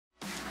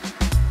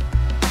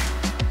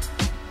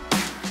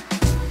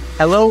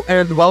Hello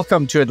and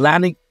welcome to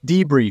Atlantic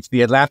Debrief,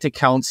 the Atlantic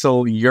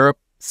Council Europe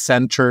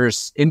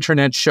Center's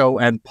internet show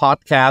and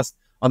podcast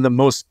on the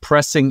most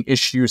pressing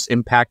issues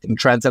impacting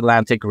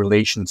transatlantic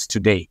relations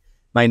today.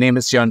 My name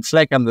is Jörn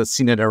Fleck. I'm the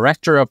Senior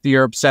Director of the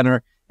Europe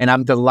Center, and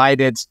I'm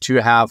delighted to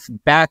have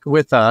back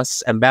with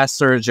us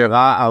Ambassador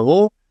Gérard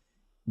Araud,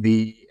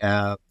 the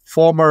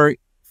former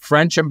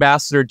French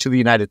ambassador to the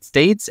United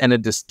States and a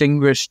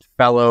distinguished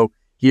fellow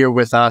here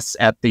with us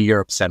at the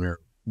Europe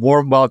Center.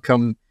 Warm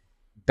welcome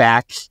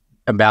back,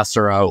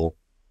 Ambassador Araud.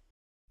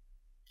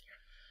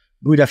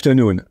 Good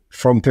afternoon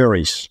from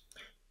Paris.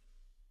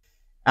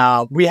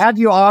 We had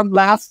you on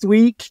last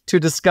week to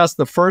discuss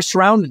the first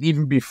round, and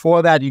even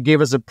before that, you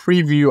gave us a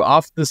preview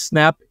of the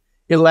snap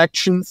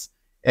elections.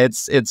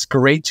 It's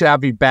great to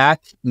have you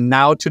back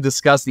now to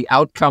discuss the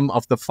outcome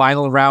of the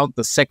final round,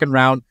 the second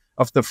round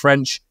of the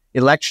French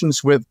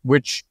elections,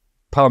 which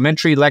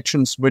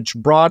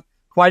brought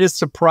quite a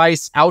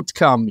surprise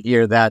outcome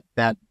here that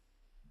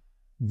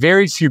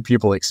very few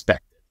people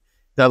expected.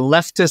 The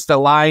leftist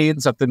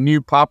alliance of the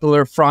New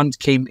Popular Front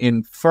came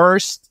in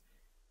first.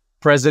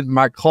 President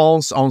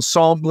Macron's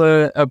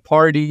Ensemble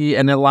party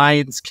and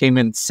alliance came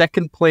in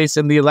second place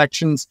in the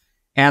elections.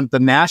 And the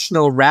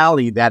National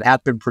Rally that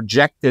had been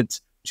projected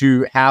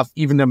to have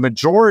even a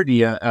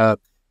majority, an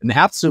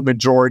absolute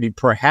majority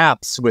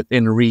perhaps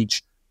within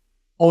reach,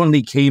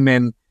 only came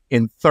in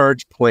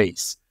third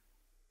place.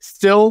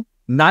 Still,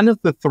 none of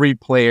the three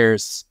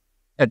players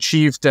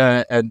achieved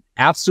an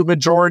absolute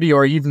majority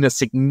or even a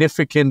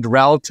significant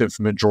relative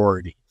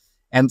majority.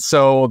 And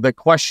so the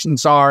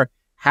questions are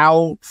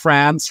how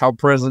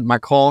President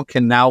Macron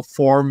can now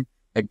form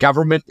a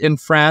government in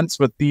France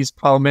with these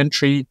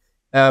parliamentary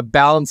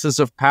balances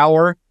of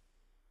power.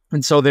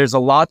 And so there's a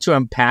lot to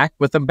unpack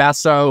with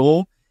Ambassador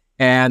Araud,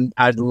 and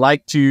I'd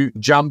like to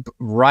jump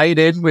right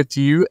in with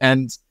you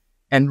and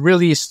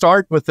really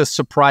start with the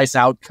surprise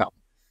outcome.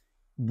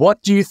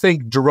 What do you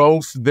think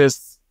drove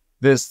this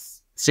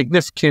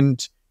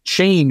significant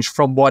change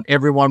from what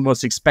everyone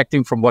was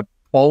expecting, from what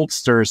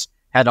pollsters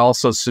had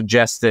also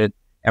suggested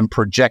and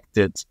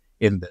projected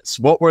in this?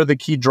 What were the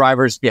key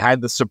drivers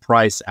behind the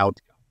surprise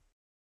outcome?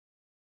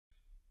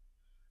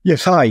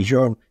 Yes, hi,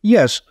 Jörn.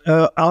 Yes,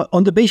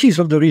 on the basis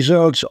of the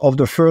results of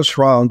the first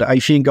round, I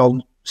think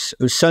on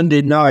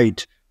Sunday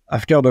night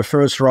after the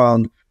first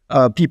round,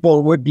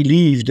 people were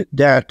believed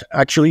that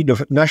actually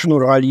the National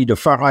Rally, the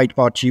far-right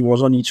party,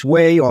 was on its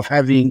way of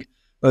having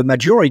a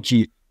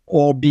majority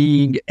or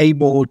being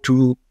able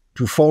to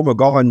form a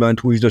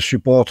government with the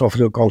support of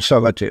the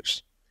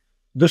conservatives.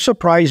 The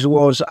surprise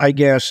was, I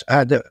guess,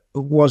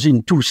 was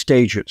in two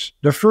stages.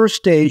 The first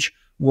stage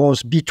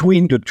was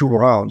between the two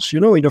rounds. You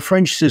know, in the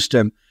French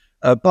system,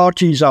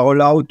 parties are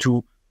allowed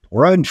to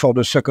run for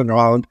the second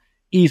round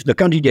if the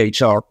candidates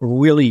are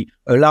really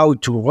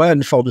allowed to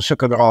run for the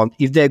second round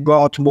if they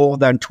got more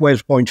than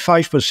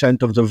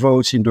 12.5% of the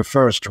votes in the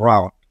first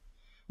round.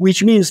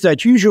 Which means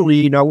that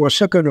usually in our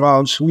second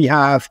rounds, we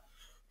have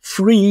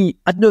three,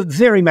 at the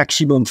very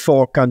maximum,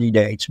 four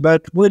candidates,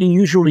 but really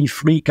usually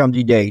three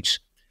candidates.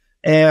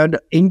 And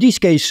in these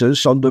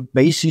cases, on the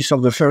basis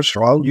of the first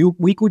round,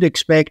 we could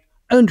expect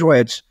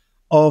hundreds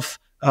of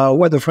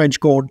what the French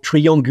call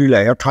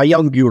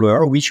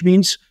triangular, which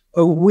means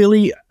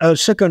really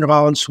second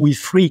rounds with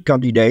three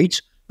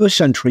candidates, a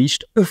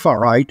centrist, a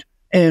far-right,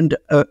 and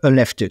a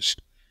leftist.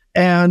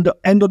 And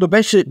on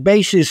the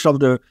basis of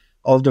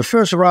the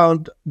first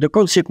round, the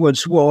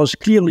consequence was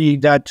clearly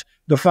that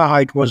the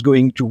far-right was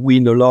going to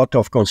win a lot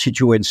of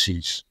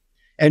constituencies.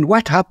 And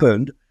what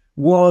happened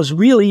was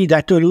really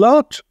that a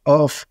lot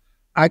of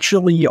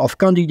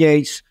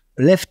candidates,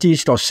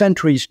 leftist or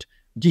centrist,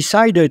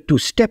 decided to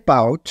step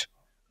out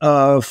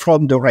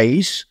from the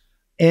race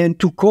and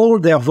to call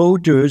their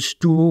voters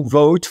to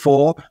vote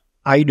for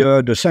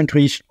either the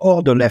centrist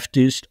or the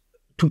leftist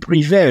to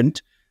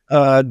prevent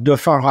the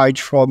far-right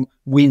from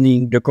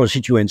winning the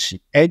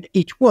constituency. And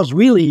it was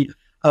really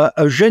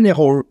a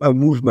general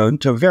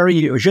movement, a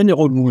very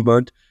general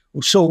movement.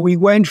 So we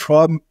went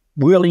from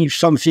really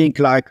something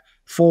like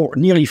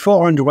nearly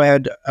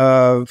 400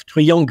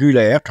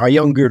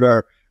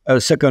 triangular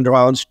second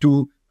rounds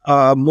to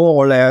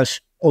more or less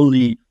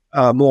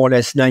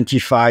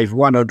 95,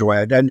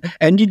 100. And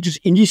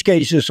in these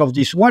cases of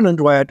this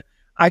 100,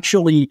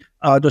 actually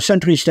the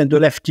centrist and the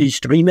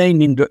leftist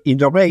remained in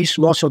the race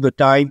most of the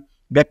time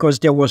because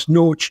there was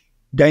no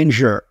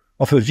danger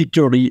of a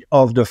victory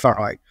of the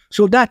far-right.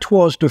 So that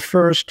was the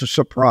first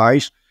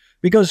surprise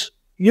because,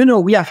 you know,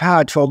 we have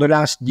had for the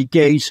last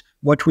decades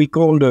what we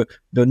call the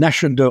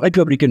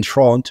Republican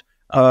Front,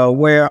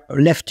 where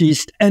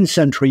leftists and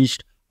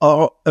centrists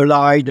are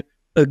allied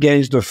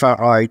against the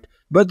far-right.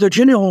 But the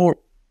general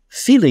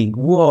feeling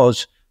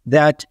was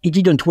that it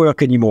didn't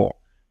work anymore,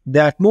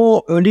 that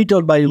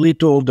little by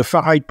little, the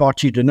far-right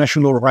party, the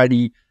National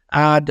Rally,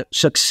 had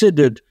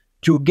succeeded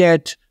to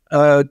get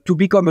to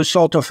become a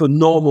sort of a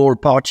normal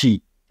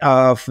party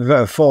for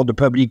the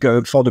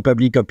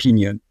public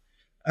opinion.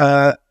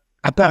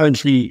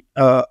 Apparently,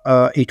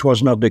 it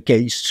was not the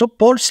case. So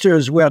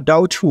pollsters were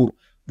doubtful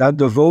that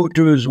the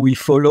voters will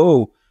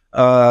follow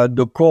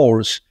the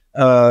calls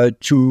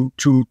to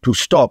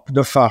stop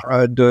the far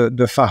right,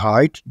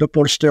 the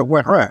pollsters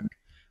were wrong.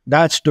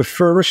 That's the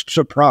first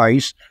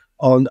surprise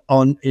on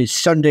a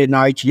Sunday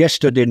night,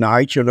 yesterday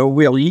night,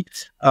 really,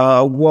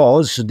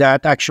 was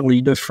that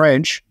actually the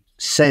French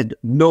said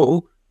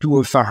no to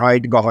a far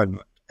right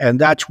government. And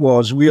that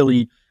was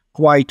really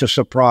quite a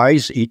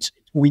surprise. It's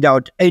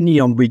without any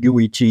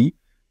ambiguity.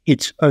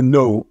 It's a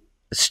no.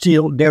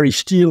 There is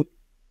still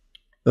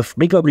a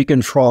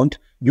Republican front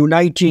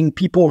uniting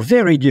people,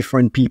 very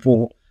different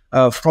people,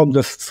 from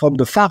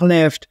the far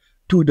left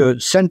to the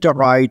center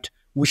right,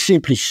 who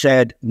simply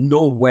said,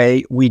 no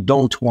way, we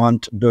don't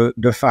want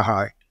the far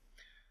right.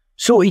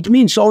 So it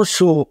means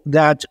also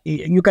that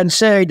you can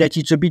say that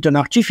it's a bit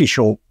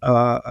artificial.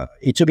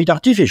 It's a bit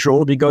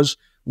artificial because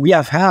we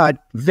have had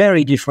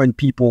very different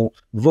people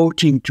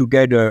voting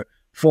together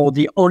for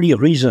the only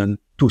reason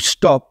to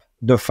stop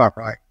the far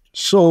right.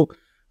 So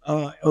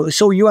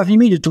you have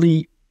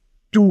immediately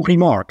two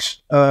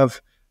remarks.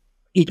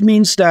 It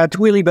means that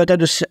really,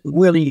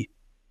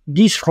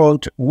 this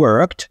front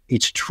worked.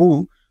 It's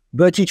true,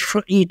 but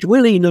it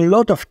really, in a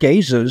lot of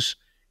cases,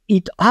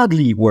 it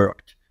hardly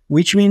worked.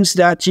 Which means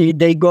that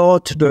they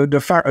got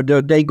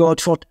they got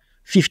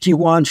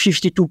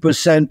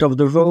 52% of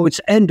the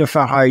votes, and the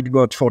far right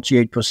got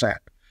 48%.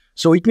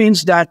 So it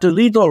means that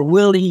little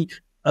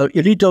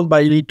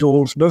by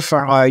little, the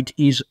far right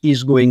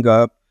is going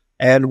up,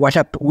 and what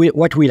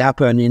will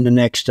happen in the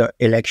next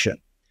election.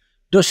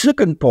 The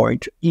second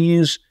point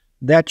is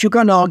that you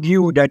can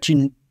argue that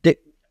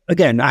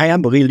again, I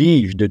am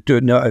relieved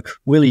to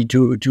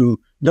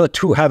not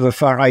to have a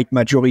far right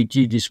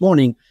majority this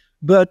morning.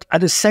 But at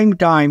the same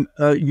time,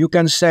 you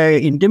can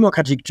say in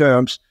democratic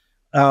terms,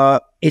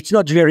 it's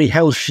not very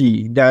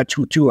healthy that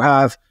to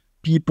have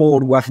people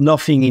who have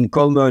nothing in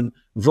common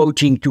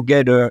voting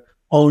together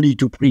only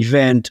to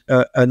prevent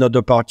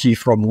another party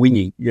from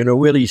winning.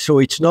 Really. So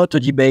it's not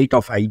a debate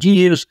of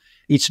ideas.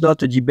 It's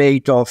not a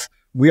debate of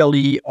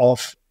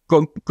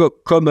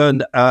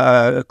common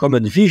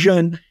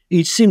vision.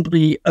 It's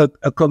simply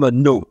a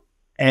common no.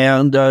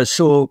 And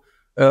so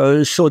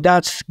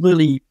that's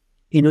really,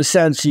 in a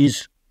sense,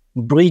 is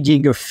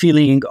breeding a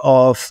feeling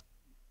of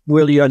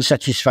really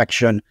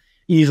unsatisfaction,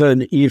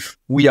 even if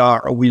I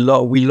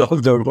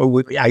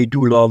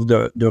do love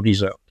the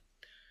result.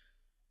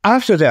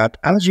 After that,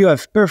 as you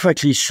have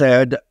perfectly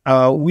said,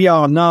 we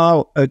are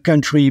now a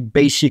country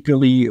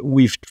basically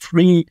with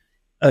three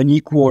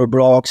unequal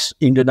blocks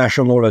in the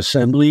National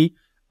Assembly.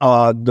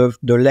 The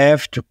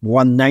left,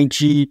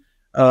 190,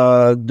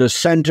 the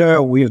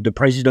center with the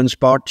President's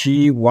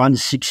Party,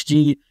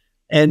 160,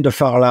 and the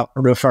far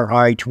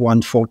right,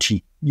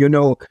 140.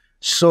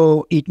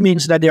 So it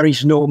means that there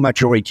is no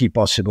majority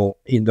possible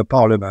in the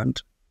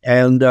parliament.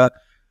 And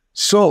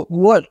so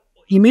what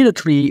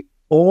immediately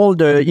all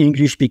the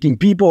English-speaking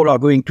people are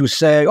going to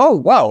say, oh,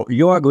 wow,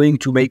 you are going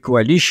to make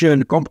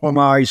coalition,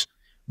 compromise.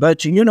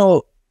 But,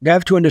 they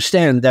have to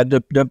understand that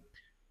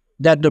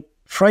the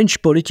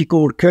French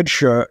political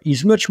culture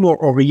is much more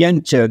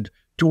oriented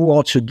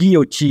towards a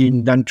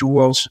guillotine than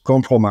towards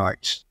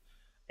compromise.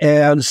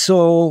 And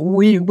so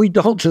we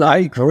don't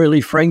like,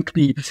 really,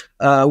 frankly,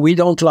 we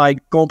don't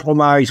like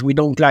compromise. We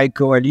don't like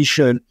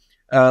coalition.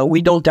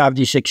 We don't have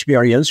this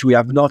experience. We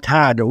have not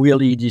had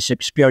really this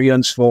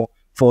experience for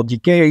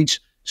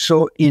decades.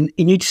 So in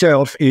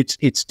itself,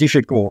 it's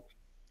difficult.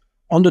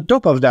 On the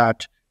top of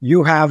that,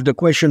 you have the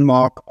question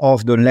mark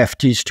of the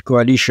leftist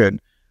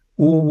coalition,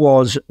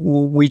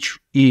 which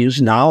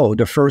is now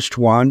the first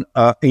one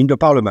in the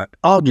parliament.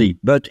 Hardly,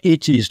 but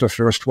it is the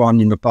first one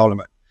in the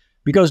parliament.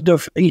 Because the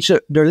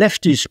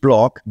leftist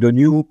bloc, the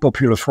New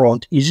Popular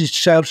Front, is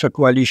itself a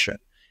coalition.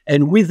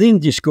 And within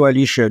this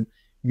coalition,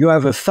 you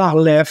have a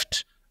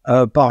far-left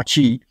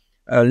party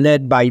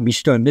led by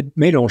Mr.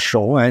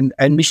 Mélenchon.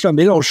 And Mr.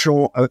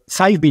 Mélenchon,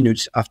 5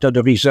 minutes after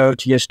the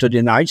result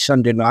yesterday night,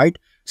 Sunday night,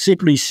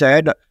 simply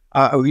said,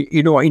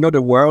 in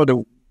other words,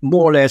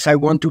 more or less, I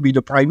want to be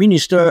the prime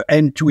minister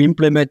and to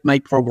implement my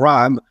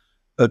program,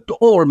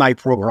 all my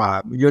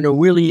program,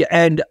 really,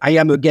 and I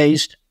am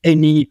against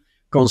any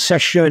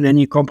concession,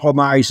 any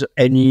compromise,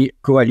 any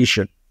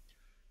coalition.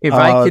 If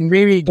I can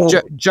maybe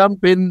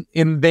jump in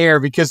there,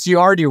 because you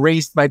already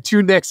raised my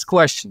two next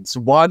questions.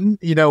 One,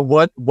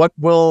 what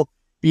will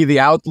be the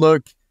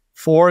outlook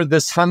for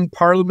this Hun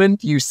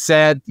Parliament? You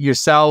said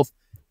yourself,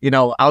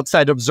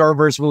 outside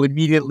observers will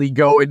immediately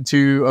go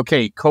into,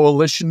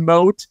 coalition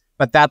mode,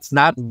 but that's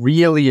not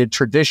really a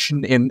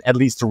tradition in at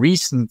least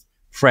recent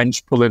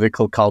French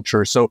political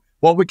culture. So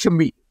what can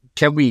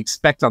we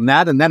expect on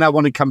that? And then I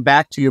want to come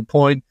back to your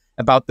point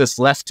about this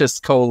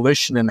leftist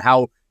coalition and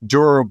how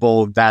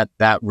durable that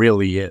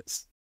really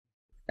is.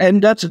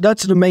 And that's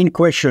the main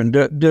question.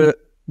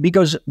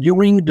 Because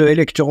during the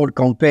electoral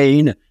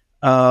campaign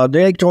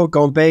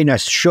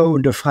has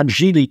shown the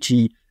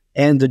fragility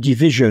and the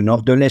division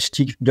of the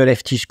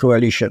leftist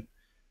coalition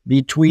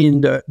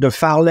between the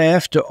far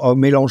left of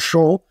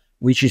Mélenchon,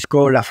 which is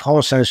called La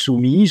France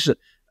Insoumise,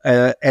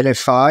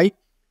 LFI,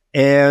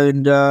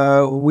 and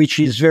which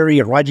is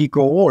very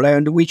radical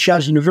and which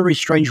has, in a very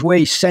strange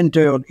way,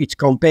 centered its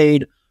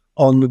campaign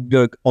on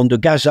the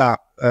Gaza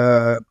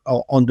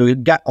on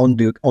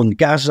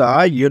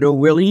Gaza,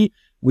 really,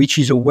 which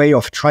is a way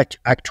of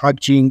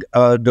attracting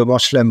the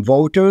Muslim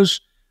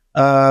voters.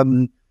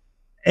 And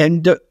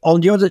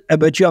on the other,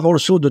 but you have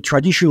also the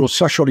traditional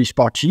Socialist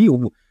Party,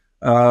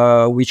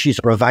 which is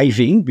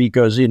reviving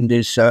because in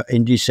this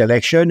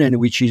election, and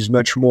which is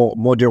much more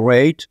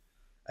moderate.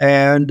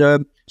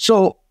 And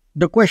so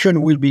the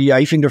question will be,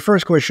 I think the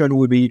first question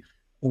will be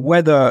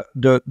whether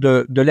the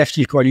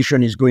leftist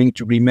coalition is going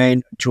to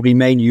remain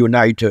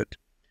united.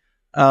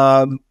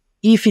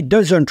 If it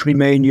doesn't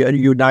remain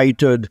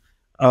united,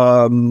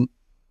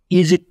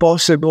 is it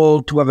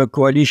possible to have a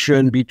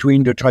coalition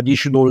between the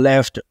traditional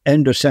left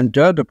and the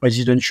center, the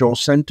presidential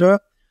center?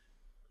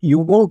 You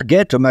won't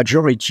get a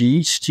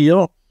majority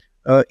still.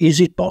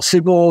 Is it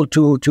possible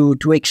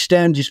to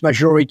extend this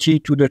majority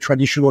to the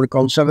traditional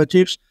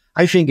conservatives?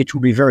 I think it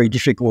will be very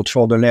difficult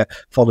for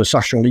the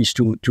socialists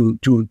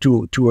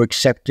to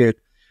accept it.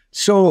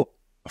 So,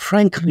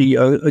 frankly,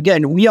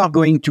 again, we are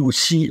going to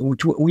see.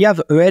 We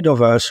have ahead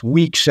of us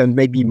weeks and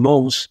maybe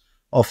months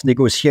of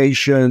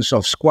negotiations,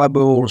 of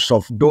squabbles,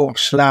 of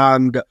doors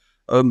slammed,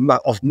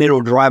 of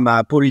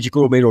melodrama,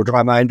 political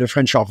melodrama, and the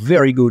French are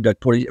very good at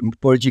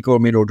political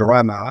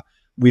melodrama.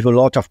 With a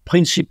lot of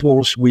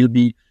principles will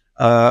be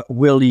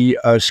really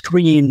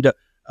screened.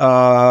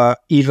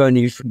 Even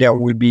if there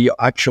will be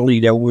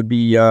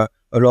a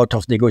lot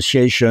of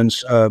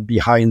negotiations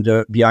behind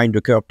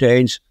the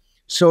curtains.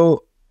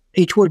 So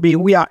it will be,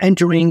 we are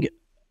entering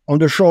on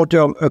the short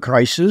term a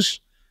crisis.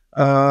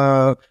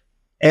 And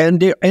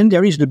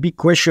there is the big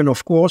question,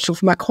 of course,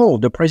 of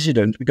Macron, the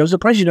president, because the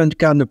president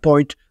can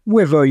appoint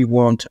whoever he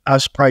wants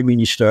as prime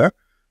minister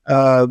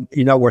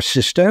in our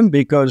system,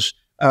 because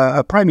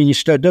a prime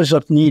minister does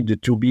not need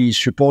to be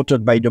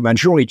supported by the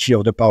majority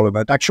of the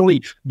parliament.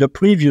 Actually, the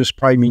previous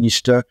prime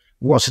minister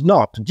was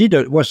not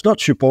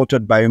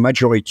supported by a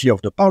majority of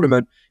the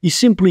parliament. He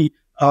simply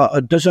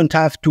doesn't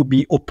have to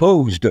be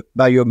opposed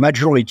by a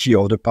majority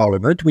of the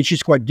parliament, which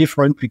is quite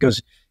different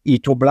because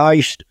it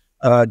obliged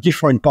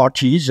different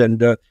parties,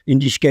 and in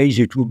this case,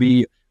 it will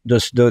be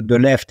the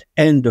left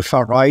and the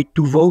far right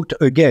to vote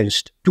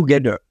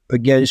together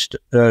against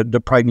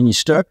the prime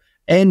minister.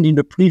 And in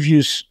the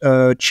previous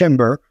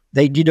chamber,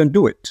 they didn't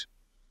do it.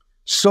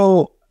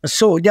 So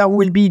there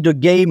will be the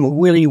game,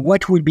 really,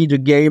 what will be the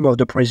game of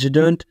the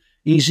president?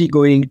 Is he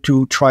going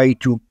to try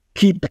to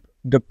keep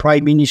the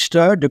prime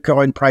minister, the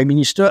current prime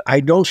minister?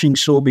 I don't think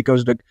so,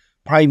 because the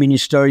prime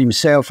minister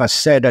himself has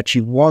said that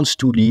he wants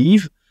to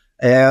leave,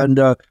 and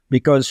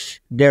because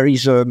there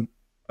is a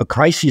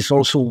crisis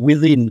also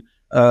within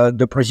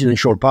the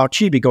presidential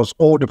party, because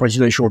all the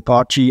presidential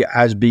party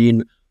has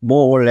been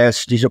more or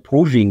less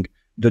disapproving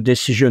the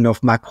decision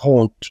of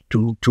Macron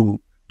to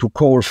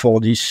call for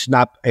these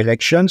snap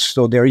elections.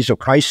 So there is a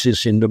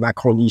crisis in the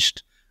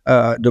Macronist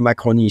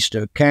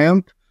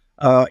camp.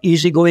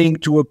 Is he going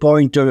to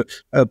appoint a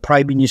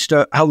prime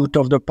minister out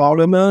of the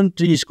parliament?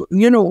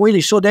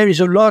 Really. So there is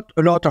a lot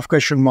of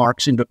question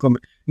marks in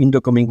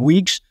the coming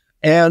weeks,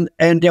 and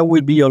there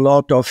will be a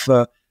lot of,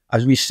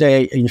 as we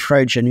say in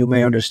French, and you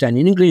may understand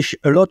in English,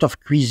 a lot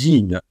of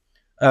cuisine.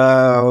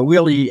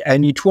 Really,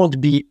 and it won't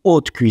be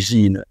haute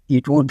cuisine.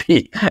 It will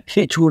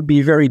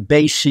be very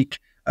basic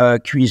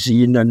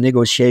cuisine and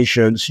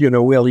negotiations.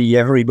 Really,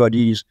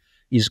 everybody is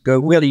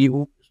really.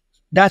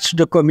 That's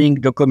the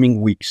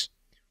coming weeks.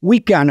 We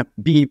can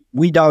be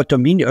without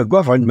a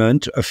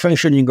government, a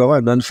functioning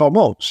government for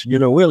months.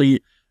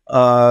 Really,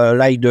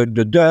 like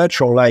the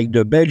Dutch or like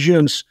the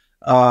Belgians.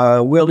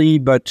 Really,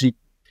 but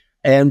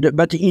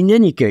in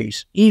any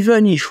case,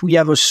 even if we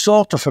have a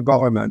sort of a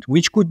government,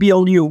 which could be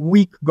only a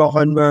weak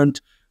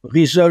government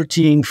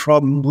resulting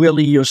from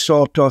really a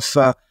sort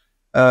of,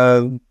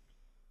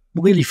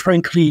 really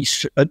frankly,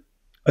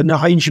 an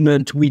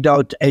arrangement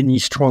without any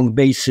strong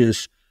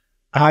basis,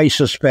 I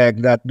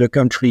suspect that the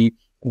country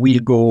will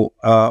go,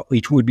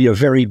 it will be a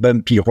very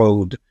bumpy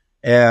road.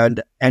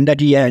 And at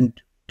the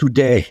end,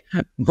 today,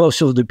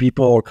 most of the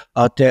people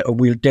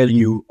will tell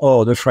you,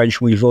 the French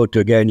will vote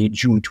again in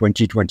June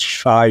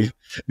 2025,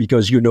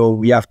 because,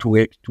 we have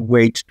to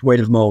wait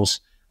 12 months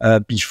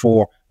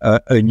before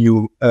a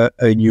new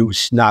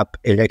snap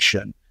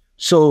election.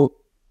 So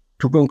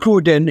to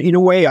conclude, and in a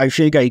way, I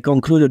think I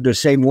concluded the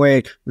same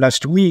way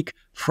last week,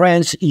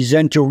 France is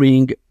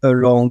entering a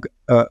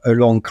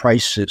long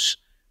crisis.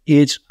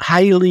 It's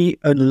highly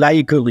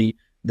unlikely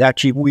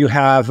that it will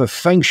have a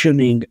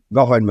functioning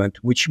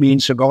government, which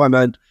means a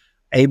government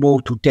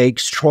able to take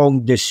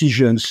strong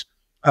decisions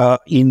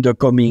in the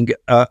coming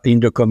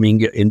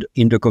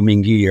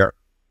year.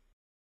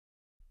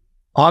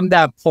 On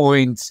that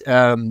point,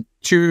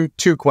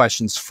 two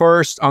questions.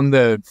 First, on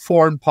the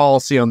foreign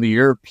policy, on the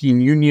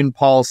European Union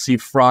policy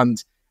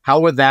front,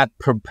 how would that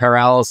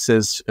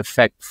paralysis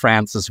affect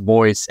France's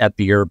voice at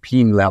the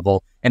European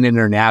level and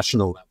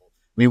international level?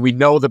 I mean, we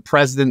know the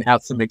president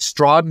has some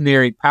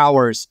extraordinary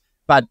powers,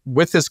 but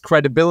with his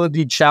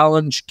credibility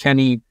challenge, can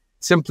he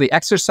simply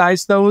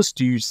exercise those?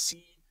 Do you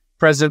see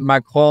President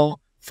Macron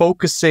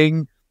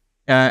focusing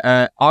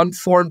on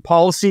foreign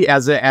policy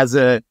as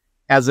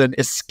an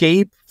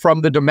escape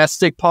from the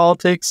domestic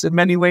politics in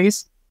many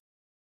ways?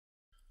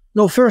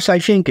 No, first, I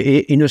think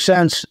in a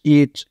sense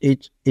it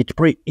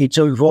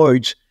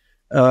avoids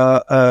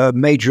a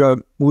major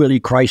really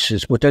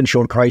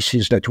potential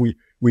crisis that we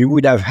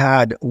would have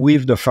had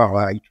with the far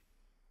right.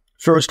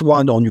 First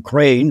one on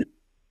Ukraine,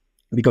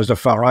 because the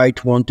far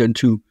right wanted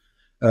to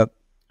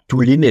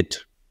limit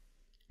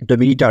the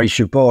military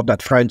support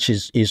that France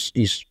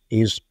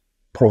is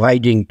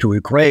providing to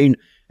Ukraine,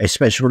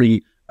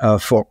 especially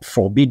for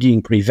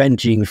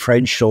preventing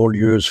French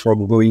soldiers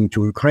from going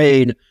to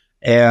Ukraine,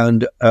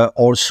 and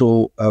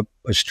also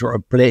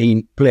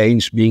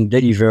planes being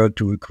delivered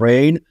to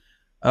Ukraine.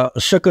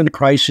 A second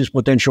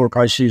potential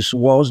crisis,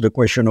 was the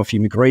question of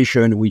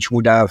immigration, which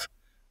would have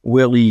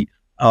really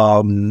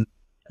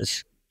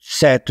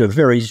set a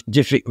very,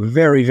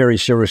 very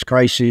serious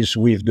crisis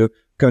with the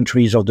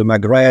countries of the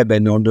Maghreb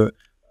and of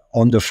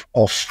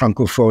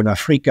Francophone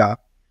Africa.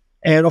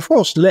 And of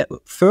course,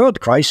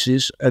 third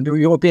crisis, the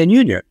European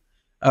Union.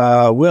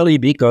 Really,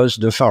 because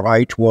the far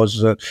right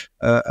was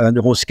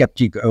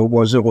Eurosceptical,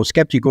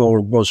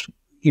 was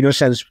in a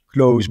sense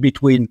close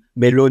between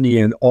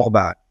Meloni and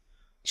Orban.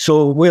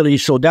 So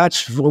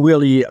that's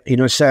really,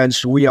 in a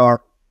sense, we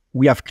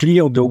have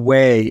cleared the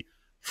way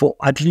for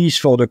at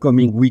least for the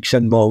coming weeks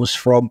and months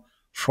from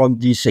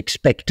these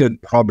expected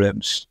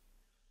problems.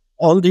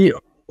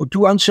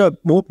 To answer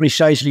more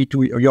precisely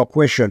to your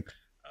question,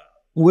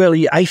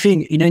 really, I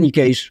think in any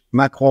case,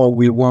 Macron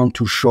will want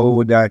to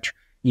show that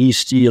he's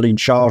still in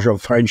charge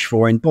of French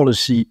foreign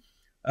policy.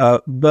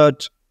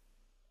 But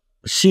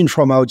seen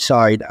from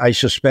outside, I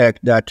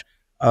suspect that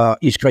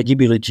his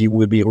credibility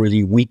will be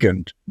really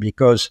weakened,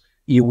 because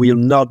he will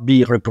not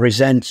be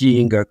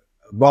representing a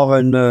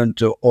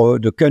government or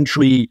the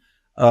country.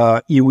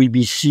 He will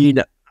be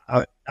seen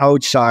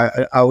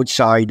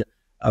outside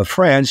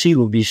France. He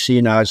will be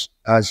seen as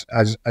a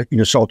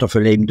sort of a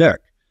lame duck.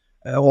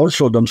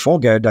 Also, don't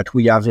forget that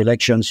we have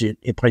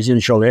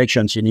presidential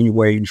elections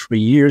anyway in 3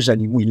 years, and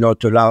he will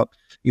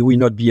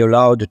not be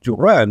allowed to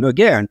run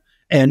again.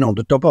 And on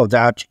the top of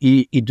that,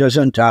 he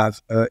doesn't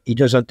have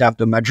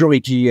the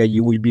majority, and he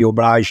will be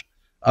obliged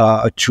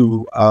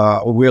to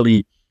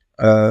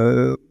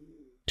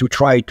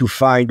try to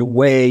find a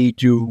way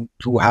to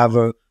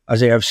have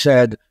as I have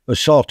said, a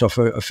sort of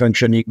a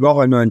functioning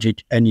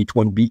government, and it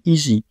won't be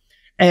easy.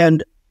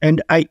 And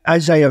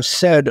as I have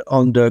said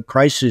on the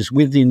crisis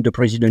within the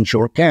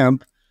presidential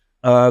camp,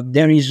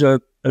 there is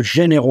a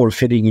general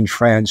feeling in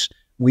France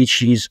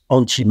which is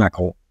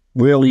anti-Macron.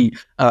 Really,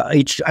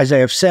 as I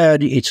have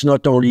said, it's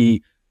not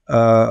only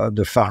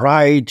the far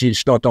right,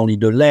 it's not only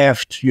the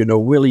left.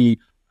 Really,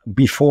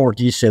 before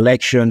these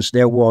elections,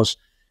 there was,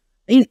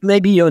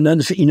 maybe in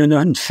an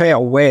unfair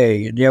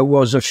way, there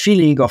was a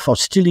feeling of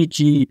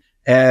hostility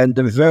and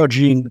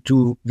verging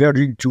to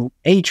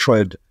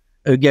hatred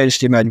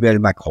against Emmanuel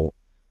Macron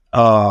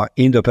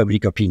in the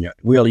public opinion.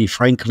 Really,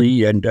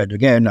 frankly, and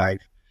again, I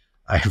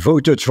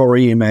voted for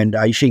him, and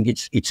I think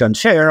it's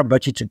unfair,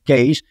 but it's a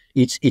case.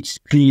 It's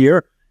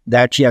clear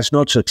that he has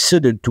not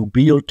succeeded to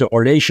build a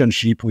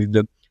relationship with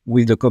the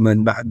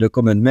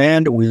common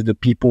man, with the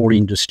people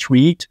in the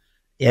street,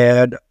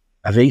 and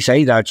they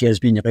say that he has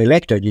been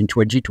elected in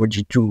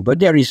 2022, but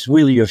there is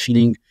really a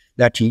feeling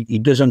that he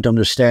doesn't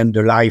understand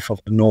the life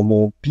of the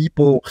normal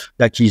people,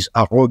 that he's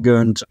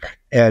arrogant,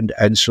 and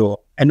so on.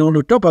 And on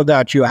the top of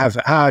that, you have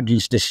had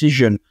this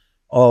decision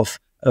of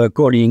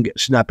calling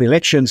snap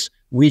elections,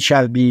 which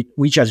has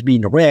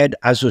been read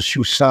as a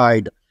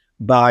suicide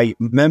by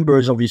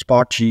members of his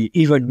party,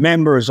 even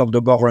members of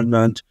the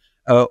government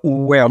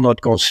who were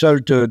not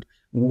consulted,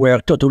 were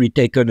totally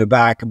taken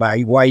aback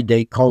by what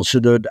they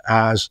considered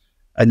as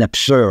an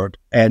absurd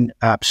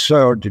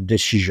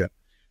decision,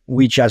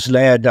 which has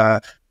led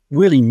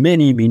really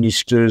many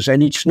ministers,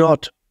 and it's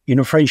not, in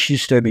a French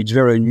system, it's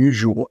very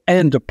unusual,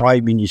 and the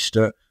prime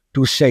minister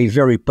to say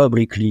very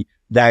publicly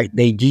that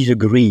they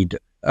disagreed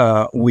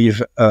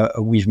with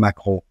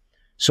Macron.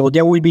 So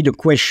there will be the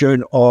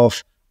question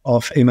of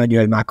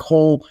Emmanuel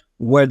Macron,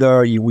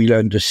 whether he will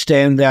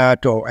understand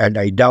that, and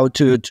I doubt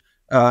it,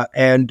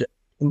 and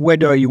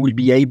whether he will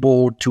be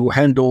able to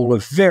handle a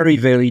very,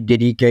 very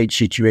delicate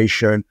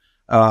situation,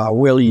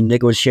 really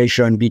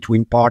negotiation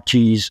between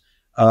parties,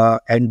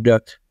 and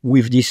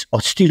with this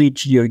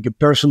hostility,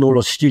 personal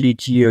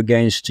hostility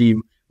against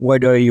him,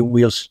 whether he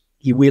will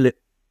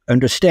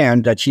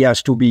understand that he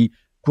has to be,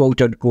 quote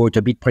unquote,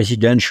 a bit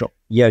presidential.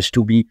 He has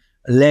to be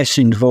less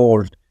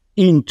involved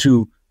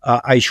into,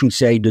 I should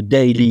say, the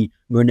daily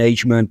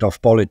management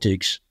of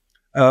politics.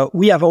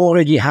 We have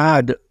already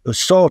had a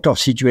sort of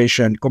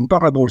situation,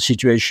 comparable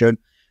situation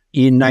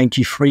in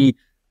 93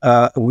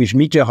 with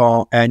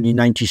Mitterrand, and in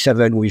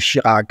 97 with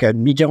Chirac.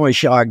 And Mitterrand and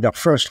Chirac, their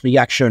first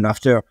reaction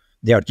after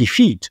their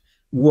defeat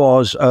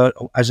was,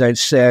 as I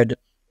said,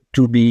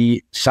 to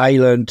be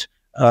silent,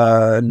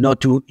 not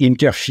to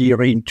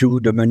interfere into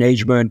the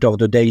management of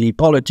the daily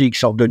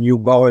politics of the new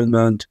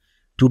government,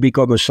 to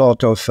become a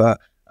sort of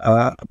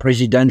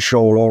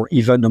presidential or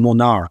even a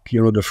monarch.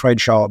 The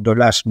French are the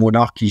last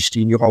monarchists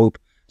in Europe.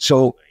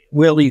 So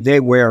really, they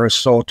were a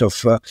sort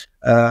of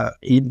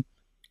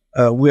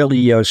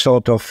really a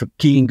sort of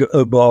king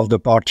above the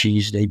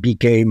parties. They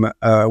became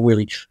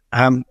really.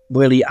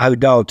 I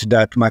doubt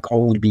that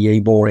Macron will be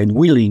able and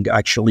willing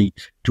actually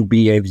to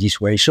behave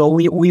this way. So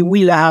we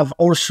will have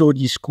also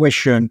this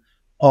question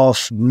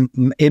of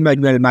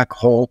Emmanuel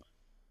Macron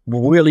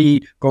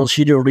really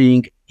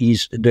considering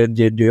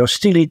the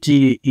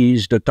hostility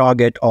is the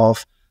target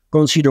of,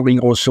 considering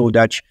also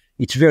that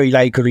it's very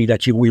likely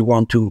that he will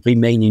want to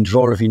remain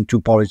involved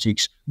into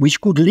politics, which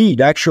could lead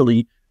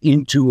actually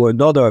into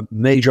another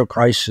major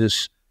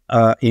crisis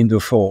in the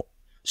fall.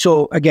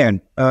 So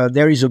again,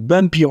 there is a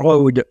bumpy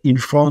road in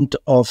front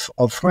of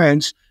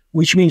France,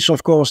 which means,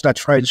 of course, that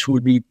France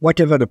will be,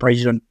 whatever the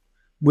president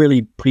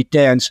really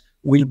pretends,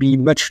 will be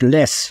much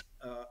less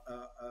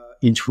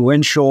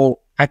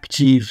influential,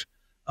 active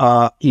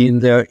in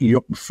the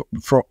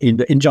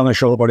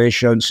international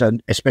relations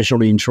and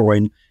especially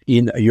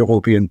in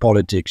European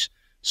politics.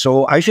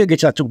 So I think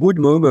it's at a good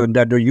moment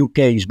that the UK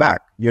is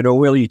back.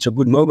 Really, it's a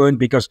good moment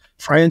because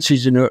France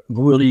is in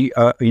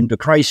the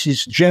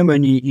crisis.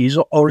 Germany is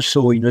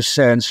also, in a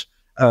sense,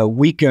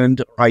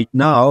 weakened right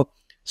now.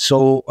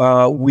 So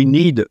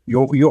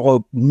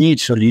Europe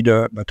needs a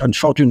leader, but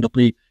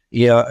unfortunately,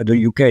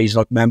 the UK is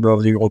not member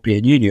of the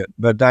European Union.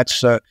 But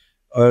that's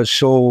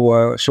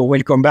so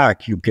welcome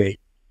back, UK.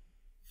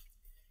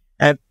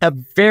 And a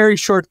very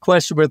short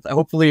question with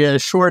hopefully a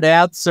short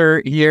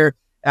answer here.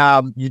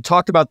 You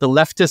talked about the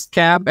leftist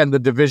camp and the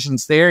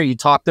divisions there. You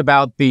talked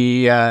about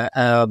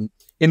the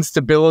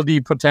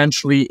instability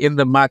potentially in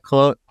the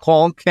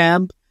Macron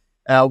camp.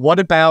 What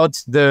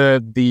about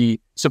the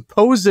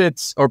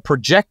supposed or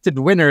projected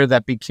winner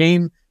that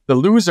became the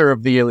loser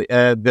of the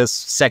this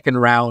second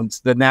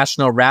round, the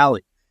National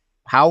Rally?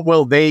 How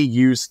will they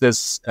use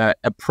this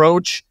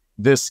approach,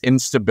 this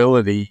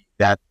instability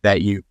that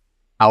you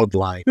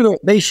outlined?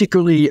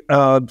 Basically,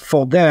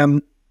 for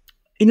them,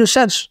 in a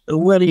sense,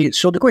 really,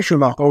 so the question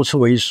mark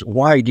also is,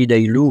 why did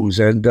they lose?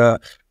 And so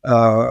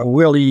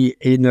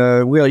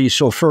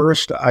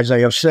first, as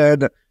I have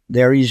said,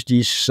 there is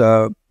this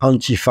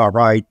Antifa,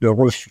 right?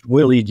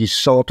 Really this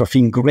sort of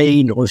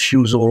ingrained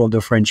refusal of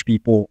the French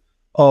people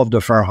of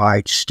the far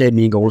right,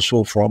 stemming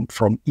also from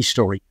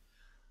history.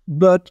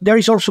 But there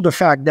is also the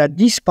fact that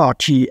this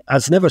party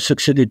has never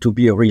succeeded to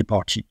be a real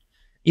party.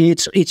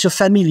 It's a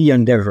family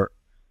endeavor,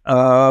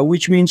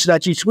 which means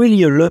that it's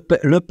really a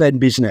Le Pen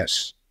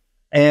business.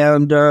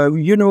 And,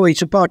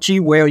 it's a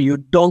party where you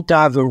don't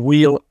have a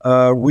real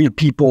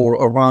people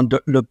around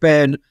Le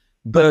Pen,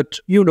 but,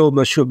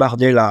 Monsieur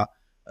Bardella,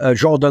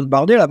 Jordan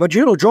Bardella. But,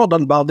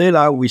 Jordan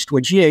Bardella, who is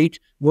 28,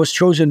 was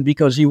chosen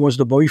because he was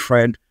the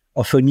boyfriend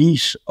of a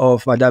niece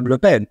of Madame Le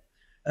Pen.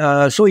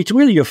 So it's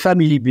really a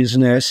family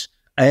business.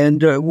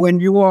 And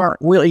when you are,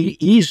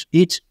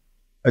 it's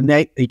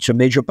a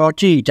major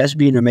party. It has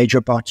been a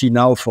major party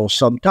now for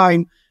some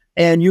time.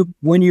 And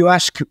when you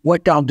ask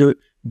what are the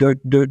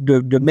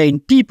main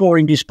people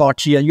in this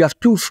party, and you have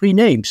 2-3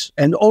 names,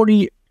 and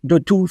only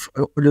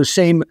the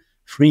same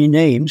 3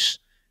 names.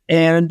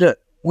 And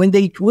when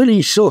they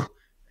really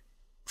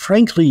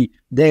frankly,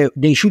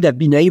 they should have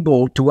been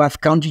able to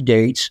have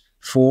candidates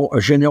for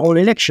a general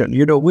election.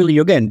 Really,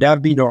 again, they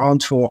have been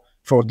around for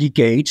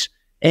decades,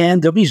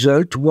 and the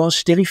result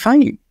was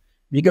terrifying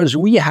because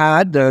we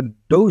had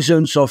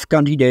dozens of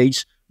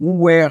candidates who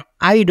were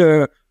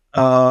either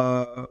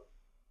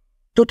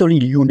totally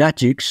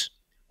lunatics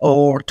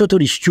or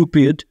totally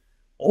stupid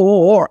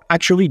or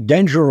actually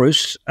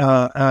dangerous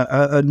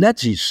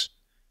Nazis.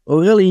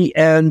 Really,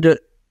 and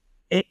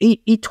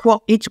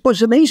it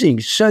was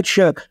amazing, such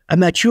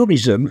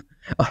amateurism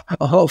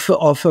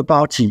of a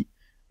party.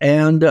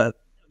 And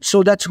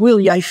so that's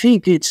really, I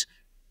think it's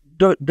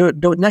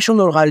the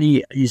National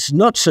Rally is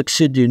not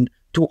succeeding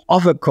to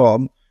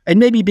overcome, and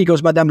maybe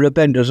because Madame Le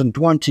Pen doesn't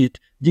want it,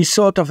 this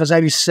sort of, as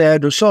I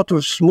said, a sort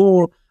of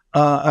small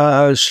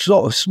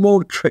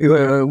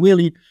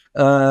really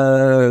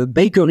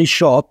bakery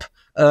shop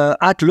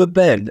at Le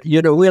Pen,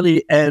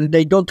 really, and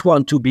they don't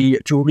want to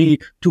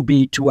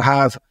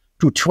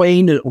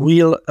train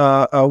real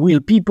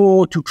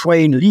people, to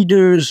train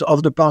leaders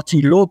of the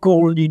party,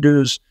 local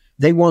leaders.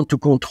 They want to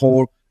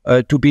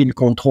to be in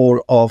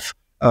control of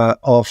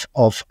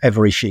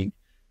everything.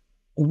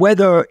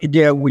 Whether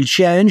they will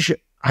change,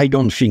 I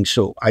don't think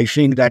so. I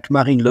think that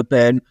Marine Le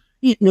Pen,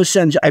 in a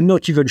sense, I'm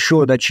not even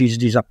sure that she's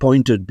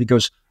disappointed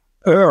because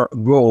her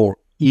goal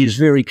is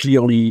very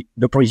clearly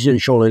the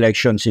presidential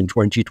elections in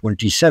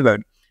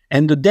 2027.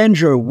 And the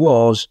danger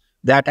was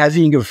that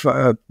having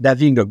a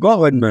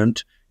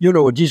government,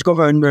 this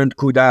government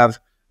could have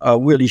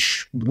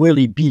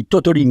really be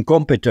totally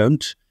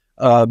incompetent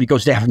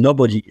because they have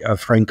nobody,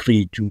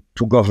 frankly, to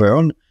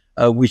govern,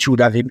 which would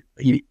have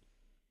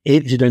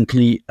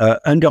evidently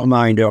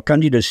undermined their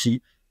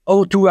candidacy,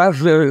 or to have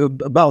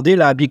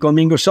Bardella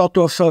becoming a sort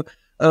of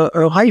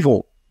a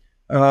rival.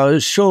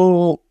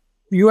 So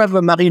you have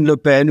a Marine Le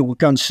Pen who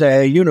can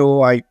say,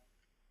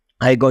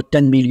 I got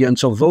 10 million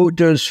of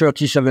voters,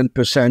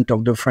 37%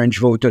 of the French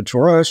voted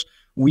for us.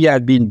 We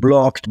had been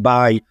blocked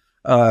by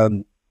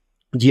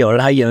the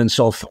alliance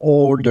of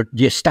all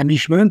the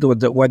establishment, or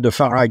what the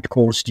far right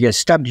calls the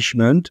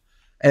establishment.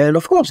 And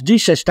of course,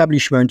 this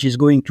establishment is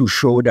going to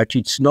show that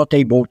it's not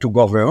able to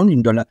govern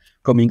in the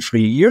coming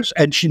 3 years.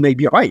 And she may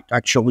be right,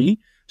 actually.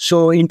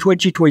 So in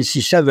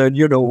 2027,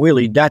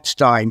 really, that's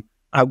time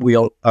I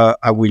will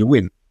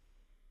win.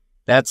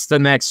 That's the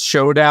next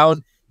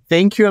showdown.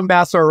 Thank you,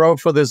 Ambassador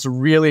Araud, for this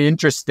really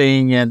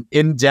interesting and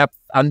in-depth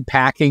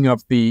unpacking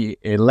of the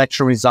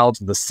election results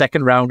of the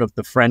second round of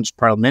the French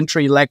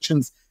parliamentary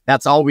elections.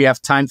 That's all we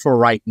have time for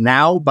right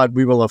now, but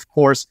we will, of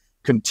course,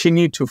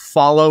 continue to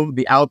follow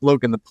the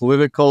outlook and the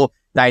political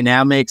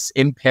dynamics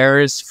in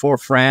Paris for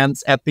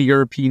France at the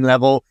European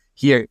level,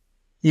 here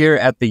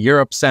at the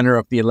Europe Center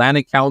of the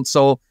Atlantic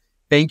Council.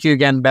 Thank you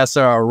again,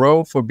 Ambassador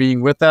Araud, for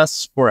being with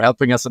us, for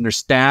helping us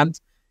understand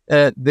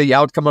the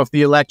outcome of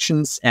the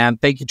elections. And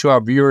thank you to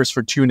our viewers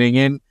for tuning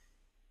in.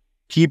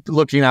 Keep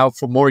looking out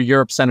for more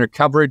Europe Center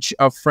coverage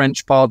of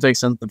French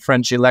politics and the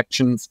French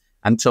elections.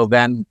 Until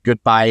then,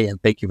 goodbye,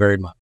 and thank you very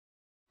much.